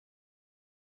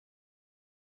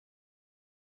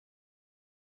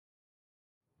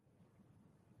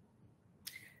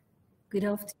Good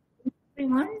afternoon,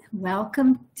 everyone.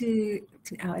 Welcome to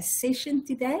our session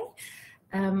today.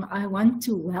 I want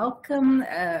to welcome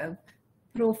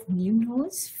Prof.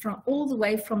 Muñoz from all the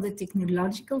way from the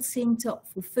Technological Center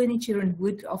for Furniture and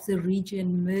Wood of the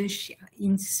region Murcia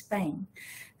in Spain.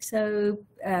 So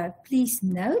please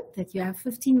note that you have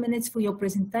 15 minutes for your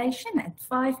presentation and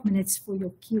 5 minutes for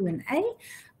your Q&A.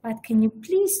 But can you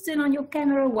please turn on your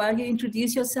camera while you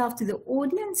introduce yourself to the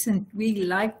audience? And we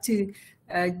like to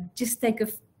just take a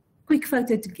quick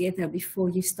photo together before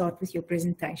you start with your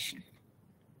presentation.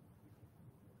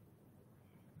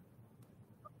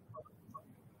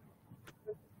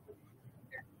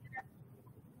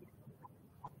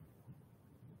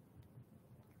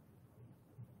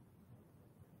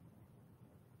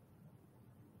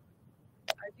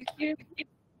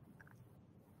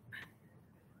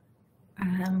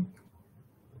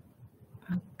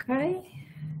 Okay.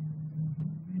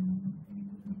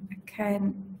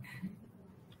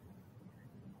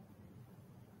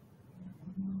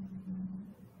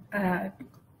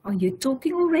 Are you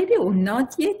talking already or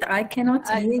not yet? I cannot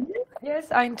hear you. Yes,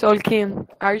 I'm talking.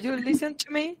 Are you listening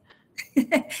to me?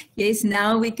 Yes,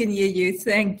 now we can hear you.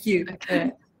 Thank you.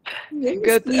 Okay. Yes,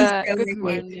 Good good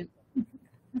morning.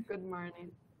 Good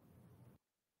morning.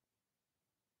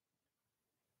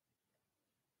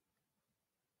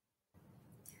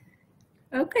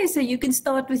 Okay, so you can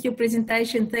start with your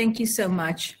presentation. Thank you so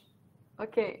much.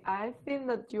 Okay, I think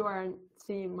that you are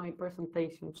seeing my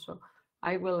presentation, so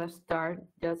I will start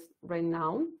just right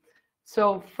now.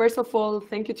 So first of all,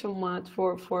 thank you so much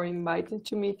for inviting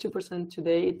me to present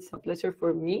today. It's a pleasure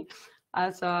for me.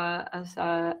 As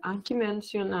Anki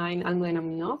mentioned, I'm Almudena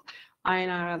Muñoz. I'm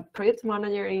a project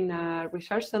manager in a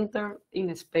research center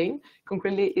in Spain.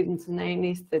 Concretely, its name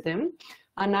is TEDEM.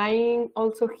 And I'm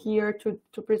also here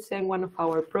to present one of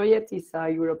our projects. It's a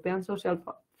European Social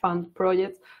Fund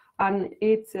project, and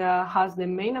it has the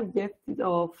main objective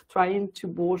of trying to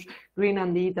boost green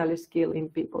and digital skill in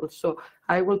people. So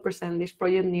I will present this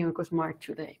project NewEcoSmart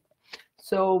today.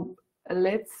 So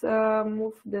let's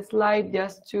move the slide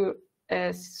just to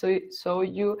show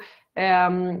you.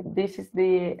 This is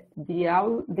the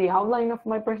outline of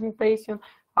my presentation.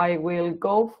 I will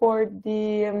go for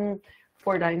the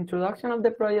introduction of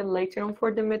the project, later on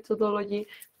for the methodology,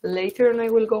 later on I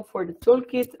will go for the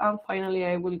toolkit, and finally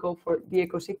I will go for the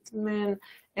ecosystem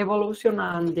evolution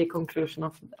and the conclusion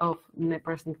of the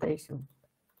presentation.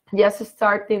 Just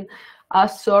starting a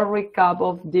short recap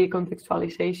of the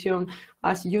contextualization.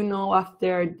 As you know,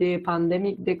 after the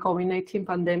pandemic, the COVID-19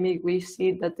 pandemic, we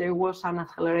see that there was an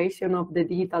acceleration of the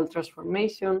digital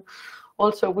transformation.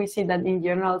 Also, we see that in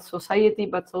general society,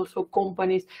 but also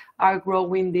companies are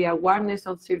growing the awareness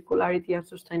of circularity and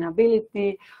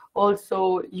sustainability.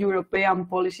 Also, European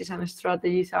policies and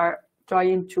strategies are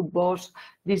trying to boost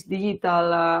this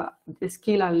digital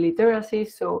skill and literacy.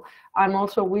 So, and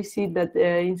also we see that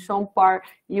in some part,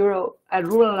 rural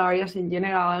areas in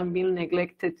general are being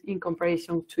neglected in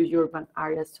comparison to urban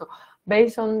areas. So,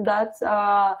 based on that,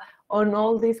 on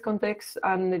all these contexts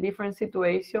and the different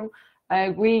situations,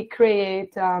 we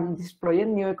create this project,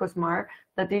 NewEcoSmart,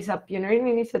 that is a pioneering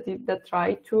initiative that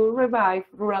tries to revive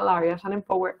rural areas and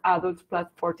empower adults plus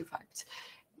 45s,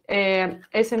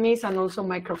 SMEs and also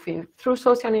microfinance through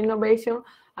social innovation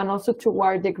and also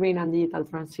toward the green and digital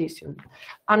transition.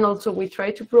 And also we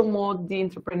try to promote the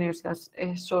entrepreneurs as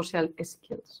social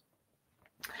skills.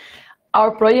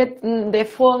 Our project, the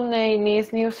full name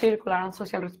is New Circular and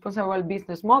Social Responsible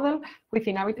Business Model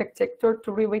within Habitat Sector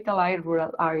to Revitalize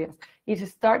Rural Areas. It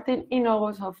started in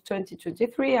August of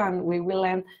 2023 and we will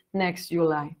end next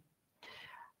July.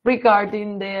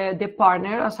 Regarding the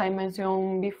partner, as I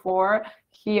mentioned before,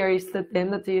 here is the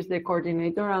TEDEM, that is the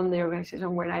coordinator and the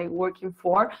organization where I'm working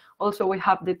for. Also, we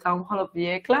have the Town Hall of the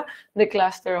ECLA, the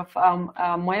cluster of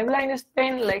Muebla in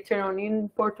Spain. Later on in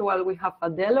Portugal, we have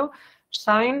Adelo,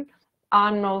 Sign,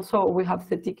 and also we have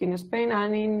CETIC in Spain,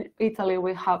 and in Italy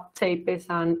we have TAPES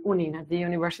and UNINA, the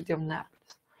University of Naples.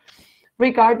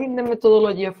 Regarding the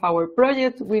methodology of our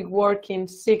project, we work in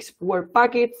 6 work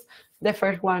packets. The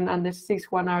first one and the 6th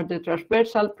one are the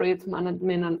transversal, project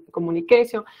management and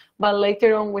communication, but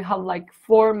later on we have like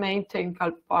 4 main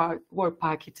technical work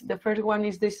packets. The first one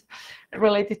is this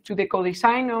related to the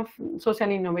co-design of social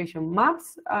innovation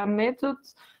maps,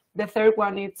 methods. The third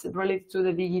one is related to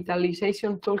the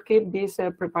digitalization toolkit, this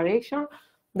preparation.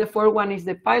 The fourth one is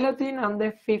the piloting, and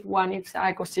the 5th one is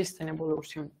ecosystem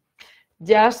evolution.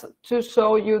 Just to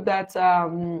show you that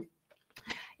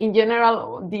in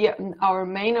general, our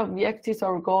main objectives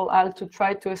or goal are to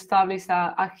try to establish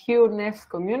a huge next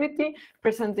community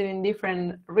presented in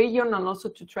different regions, and also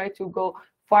to try to go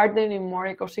further in more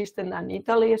ecosystem than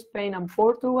Italy, Spain, and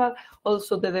Portugal.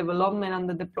 Also the development and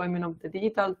the deployment of the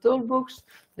digital toolbox,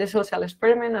 the social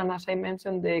experiment, and as I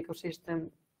mentioned, the ecosystem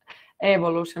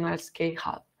evolution at scale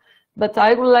hub. But I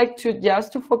would like to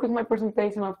just to focus my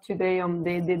presentation of today on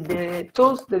the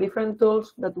tools, the different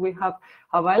tools that we have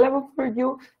available for you.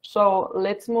 So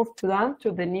let's move to that,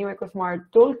 to the NewEcoSmart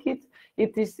toolkit.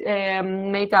 It is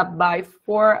made up by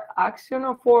 4 actions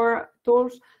or 4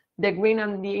 tools: the green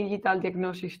and digital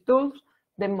diagnosis tools,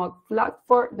 the mock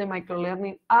platform, the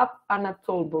microlearning app, and a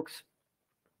toolbox.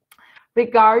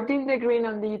 Regarding the green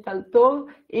and digital tool,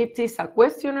 it is a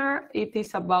questionnaire. It is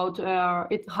about,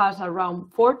 it has around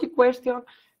 40 questions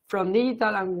from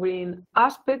digital and green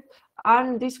aspect.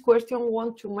 And this question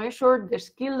wants to measure the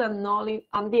skill and knowledge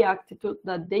and the attitude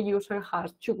that the user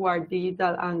has toward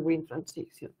digital and green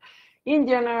transition. In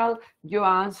general, you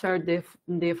answer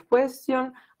the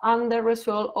question, and the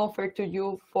result offered to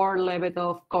you 4 levels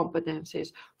of competencies: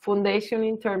 foundation,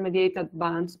 intermediate,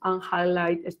 advanced, and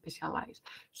highlight specialized.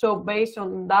 So based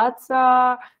on that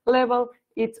level,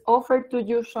 it's offered to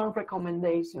you some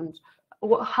recommendations,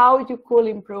 how you could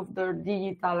improve their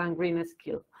digital and green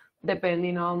skill.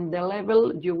 Depending on the level,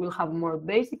 you will have more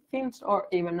basic things or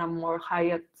even a more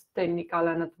higher technical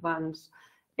and advanced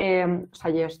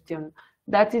suggestion.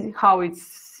 That is how it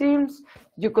seems.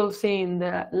 You could see in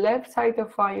the left side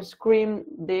of our screen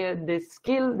the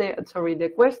skill, the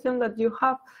question that you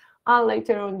have, and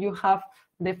later on you have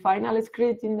the final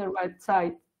script in the right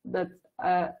side that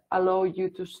allow you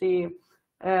to see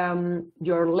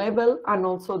your level and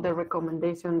also the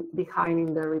recommendation behind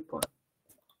in the report.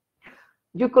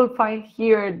 You could find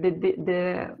here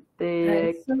the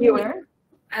keyword.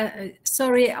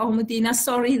 Sorry, Almudena,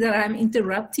 sorry that I'm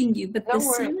interrupting you, but the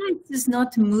slide is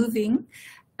not moving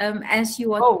as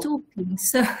you are talking.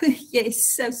 So yes,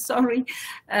 so sorry.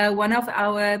 One of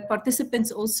our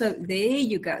participants also, there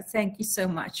you go. Thank you so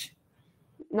much.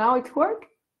 Now it works?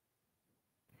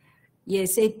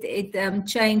 Yes, it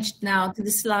changed now to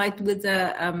the slide with the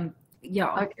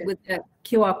with the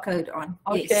QR code on.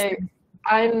 Okay, yes.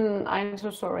 I'm so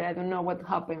sorry. I don't know what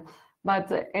happened. But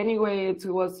anyway, it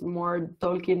was more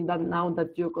talking than now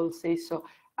that you could see. So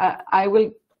I will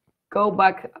go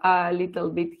back a little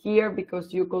bit here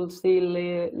because you could see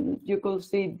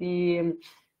the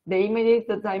images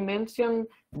that I mentioned,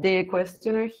 the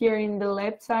questionnaire here in the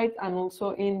left side, and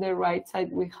also in the right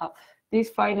side we have this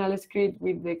final script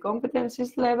with the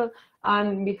competencies level,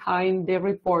 and behind the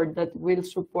report that will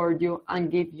support you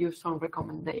and give you some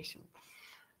recommendations.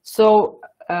 So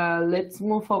let's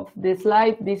move off the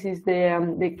slide. This is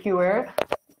the QR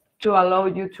to allow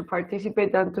you to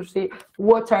participate and to see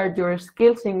what are your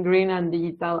skills in green and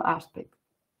digital aspect.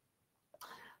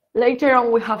 Later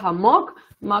on, we have a mock.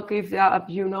 Mock is,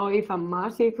 you know, if a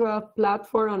massive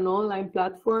platform, an online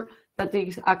platform that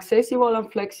is accessible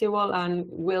and flexible and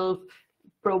will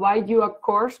provide you a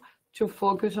course to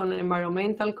focus on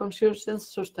environmental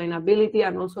consciousness, sustainability,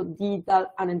 and also digital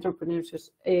and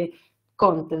entrepreneurship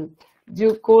content.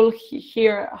 You could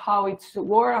hear how it's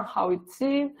worked and how it's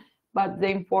seen, but the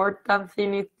important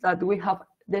thing is that we have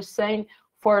the same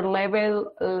 4 level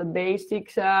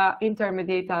basics,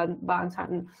 intermediate, advanced,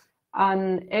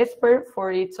 and expert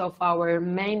for each of our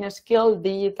main skill,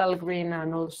 digital, green,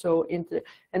 and also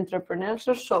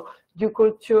entrepreneurship. So you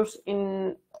could choose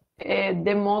in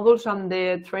the modules and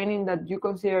the training that you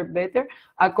consider better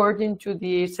according to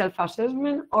the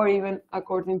self-assessment or even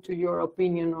according to your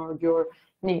opinion or your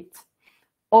needs.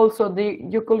 Also,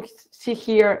 you could see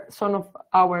here some of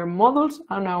our models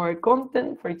and our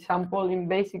content. For example, in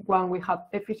basic one, we have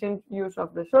efficient use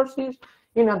of resources.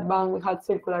 In advanced, we have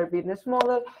circular business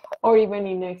model, or even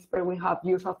in expert, we have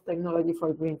use of technology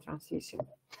for green transition.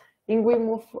 If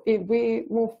we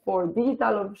move for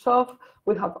digital or soft,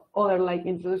 we have other like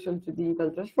introduction to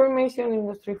digital transformation,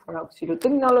 industry for auxiliary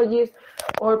technologies,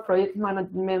 or project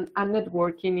management and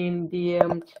networking in the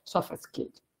soft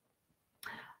skills.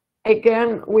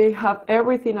 Again, we have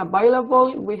everything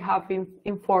available. We have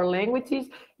in 4 languages: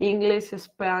 English,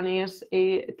 Spanish,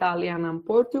 Italian, and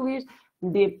Portuguese.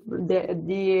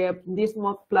 This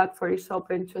mock platform is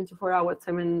open 24 hours,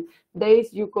 7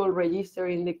 days. You could register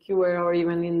in the QR or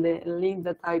even in the link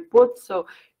that I put. So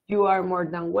you are more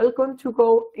than welcome to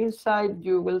go inside.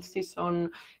 You will see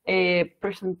some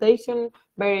presentation,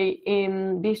 very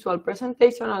visual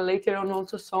presentation, and later on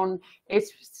also some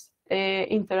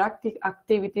interactive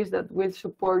activities that will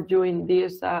support you in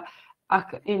this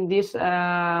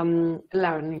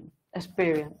learning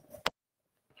experience.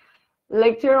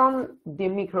 Later on, the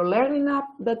micro-learning app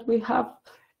that we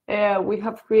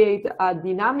have created a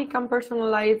dynamic and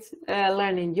personalized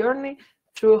learning journey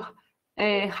through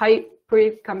high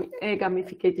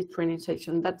pre-gamificated training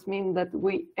session. That means that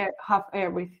we have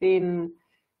everything.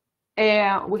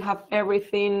 We have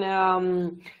everything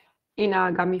in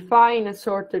a gamify, in a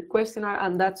sorted questionnaire,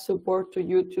 and that support to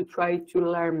you to try to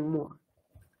learn more.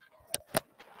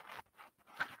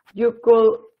 You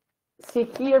could see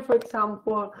here, for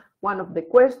example, one of the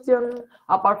questions,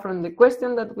 apart from the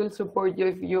question that will support you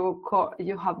if you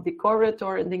have the correct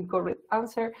or the incorrect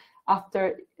answer.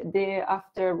 After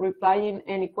replying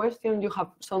any question, you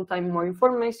have sometimes more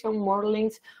information, more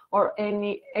links, or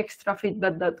any extra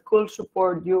feedback that could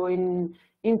support you in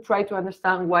try to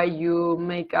understand why you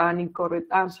make an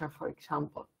incorrect answer, for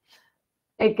example.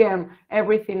 Again,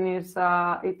 everything is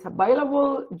it's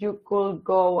available. You could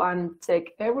go and check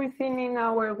everything in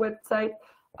our website,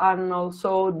 and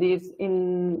also it's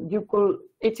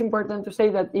important to say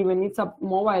that even it's a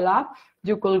mobile app,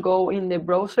 you could go in the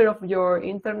browser of your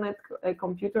internet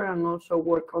computer and also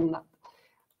work on that.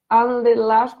 And the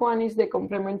last one is the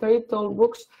complementary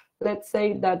toolbox. Let's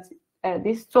say that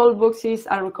this toolbox is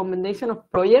a recommendation of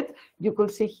project. You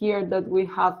could see here that we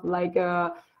have like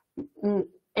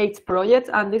 8 projects,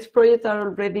 and these projects are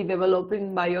already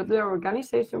developed by other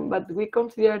organizations, but we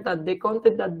consider that the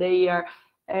content that they are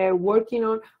working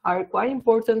on are quite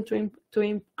important to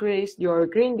increase your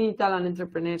green, digital, and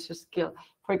entrepreneurship skill.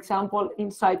 For example,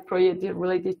 Insight project is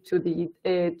related to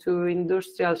to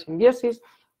industrial symbiosis.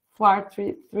 FAR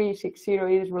 360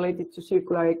 is related to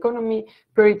circular economy.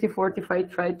 Priority 45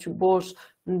 try to boost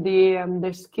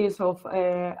the skills of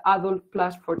adult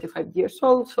plus 45 years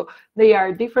old. So they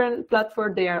are different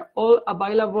platforms. They are all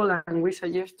available, and we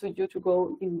suggest to you to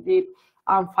go in deep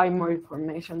and find more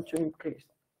information to increase.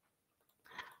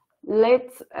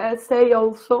 Let's say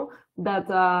also that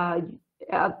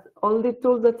all the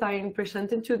tools that I'm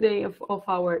presenting today of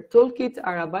our toolkit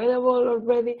are available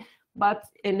already, but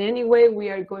in any way, we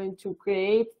are going to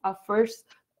create a first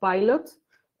pilot.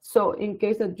 So in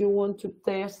case that you want to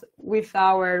test with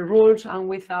our rules and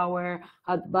with our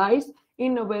advice,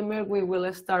 in November, we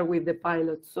will start with the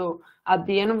pilot. So at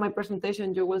the end of my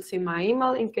presentation, you will see my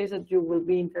email. In case that you will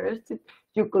be interested,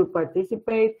 you could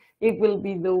participate. It will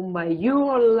be done by you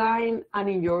online and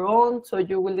in your own. So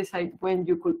you will decide when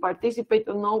you could participate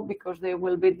or not, because they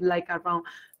will be like around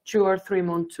 2 or 3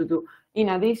 months to do. In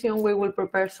addition, we will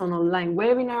prepare some online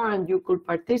webinar, and you could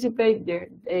participate there,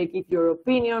 give your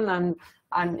opinion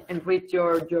and enrich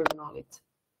your knowledge.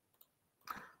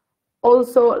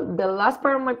 Also, the last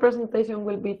part of my presentation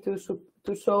will be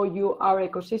to show you our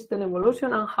ecosystem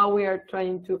evolution and how we are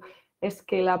trying to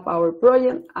scale up our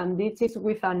project, and this is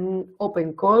with an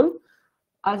open call.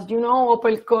 As you know,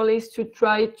 open call is to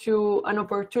try to an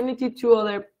opportunity to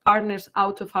other partners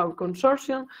out of our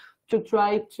consortium to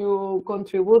try to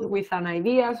contribute with an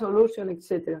idea, solution,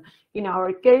 etc. In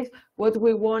our case, what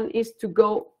we want is to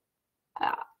go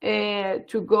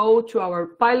to our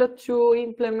pilot to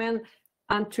implement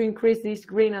and to increase this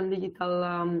green and digital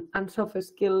and soft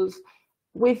skills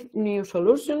with new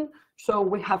solution. So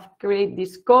we have created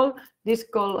this call. This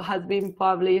call has been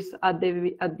published at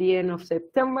the end of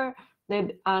September,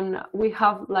 and we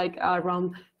have like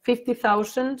around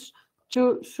 50,000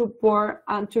 to support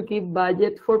and to give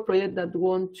budget for projects that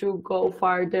want to go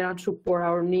further and support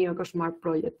our NewEcoSmart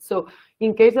project. So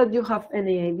in case that you have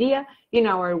any idea, in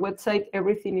our website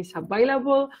everything is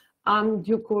available and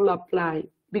you could apply,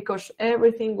 because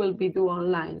everything will be done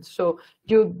online. So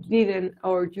you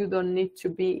don't need to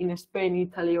be in Spain,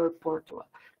 Italy, or Portugal.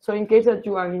 So in case that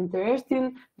you are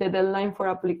interested, the deadline for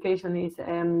application is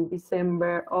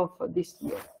December of this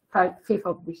year, 5th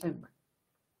of December.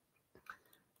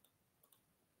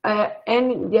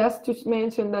 And just to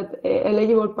mention that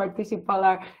eligible participants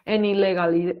are any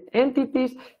legal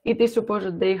entities. It is supposed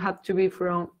that they have to be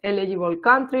from eligible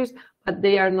countries, but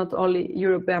they are not only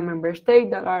European member states.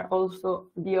 There are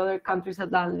also the other countries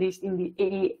that are listed in the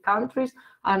EU countries.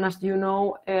 And as you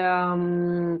know,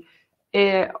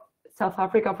 South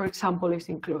Africa, for example, is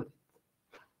included.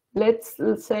 Let's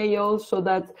say also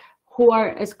that who are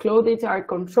excluded are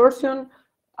consortium,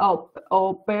 or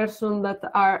persons that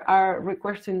are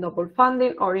requesting double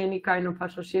funding, or any kind of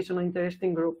association or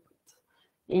interesting group.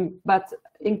 But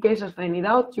in case of any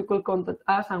doubt, you could contact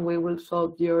us and we will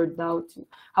solve your doubts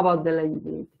about the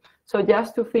eligibility. So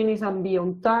just to finish and be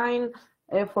on time,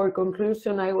 for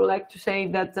conclusion, I would like to say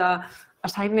that,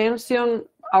 as I mentioned,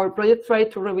 our project tries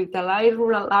to revitalize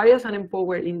rural areas and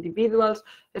empower individuals,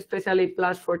 especially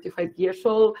plus 45 years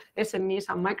old, SMEs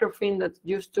and microfin that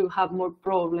used to have more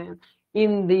problems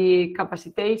in the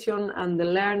capacitation and the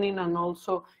learning, and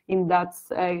also in that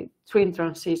twin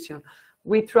transition.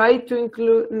 We try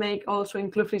to make also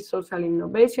inclusive social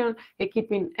innovation,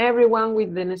 equipping everyone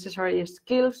with the necessary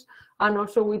skills, and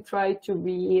also we try to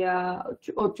be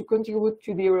to contribute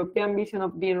to the European vision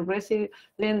of being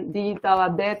resilient, digital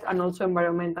adept, and also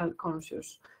environmental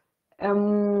conscious.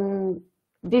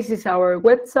 This is our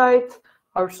website,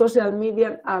 our social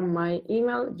media, and my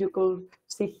email. You could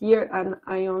see here, and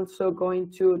I'm also going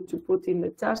to put in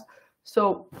the chat.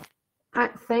 So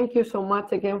thank you so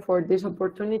much again for this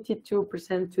opportunity to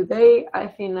present today. I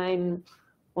think I'm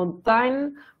on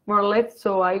time, more or less,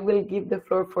 so I will give the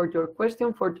floor for your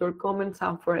question, for your comments,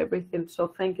 and for everything. So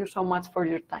thank you so much for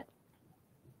your time.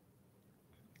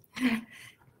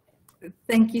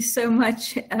 Thank you so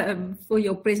much for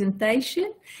your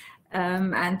presentation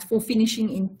and for finishing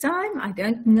in time. I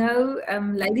don't know,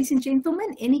 ladies and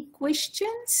gentlemen, any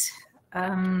questions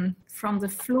from the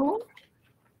floor?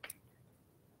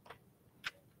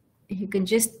 You can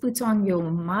just put on your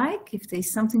mic if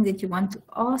there's something that you want to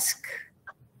ask.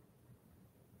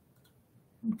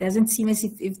 It doesn't seem as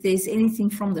if there's anything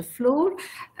from the floor.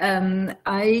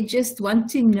 I just want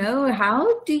to know,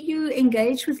 how do you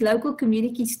engage with local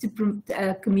communities to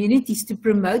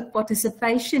promote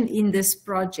participation in this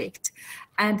project,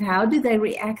 and how do they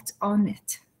react on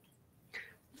it?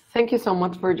 Thank you so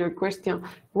much for your question.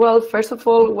 Well, first of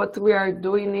all, what we are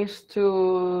doing is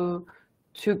to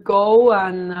go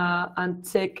and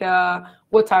check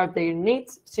what are their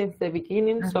needs since the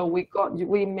beginning. So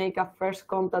we make a first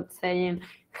contact saying,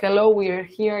 hello, we are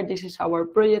here, this is our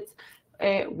project.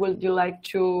 Would you like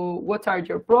to, what are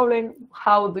your problems?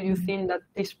 How do you think that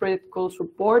this project could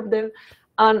support them?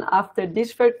 And after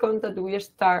this first contact, we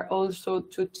start also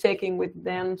to checking with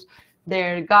them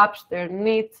their gaps, their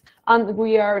needs, and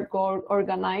we are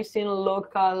organizing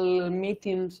local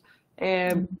meetings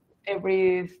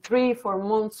every 3-4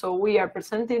 months. So we are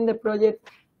presenting the project,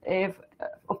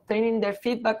 obtaining their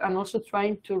feedback, and also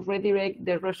trying to redirect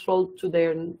the result to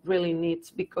their really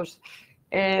needs, because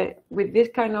with this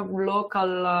kind of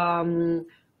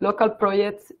local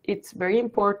projects, it's very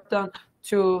important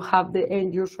to have the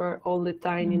end user all the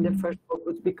time in the first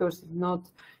focus, because if not,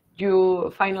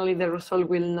 finally the result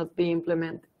will not be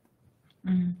implemented.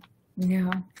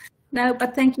 Yeah. No,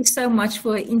 but thank you so much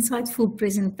for an insightful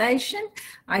presentation.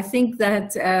 I think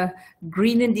that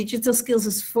green and digital skills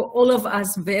is for all of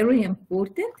us very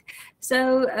important.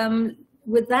 So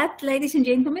with that, ladies and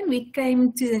gentlemen, we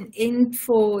came to an end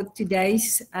for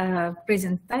today's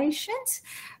presentations.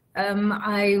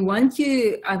 I want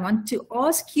to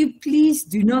ask you, please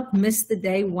do not miss the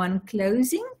day one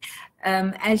closing.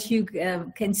 As you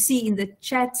can see in the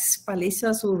chats,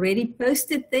 Palesa's already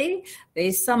posted there.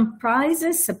 There's some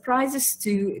surprises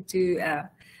to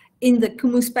in the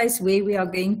Kumu space where we are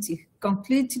going to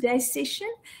conclude today's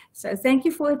session. So thank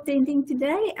you for attending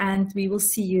today, and we will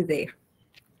see you there.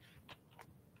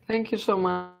 Thank you so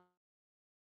much.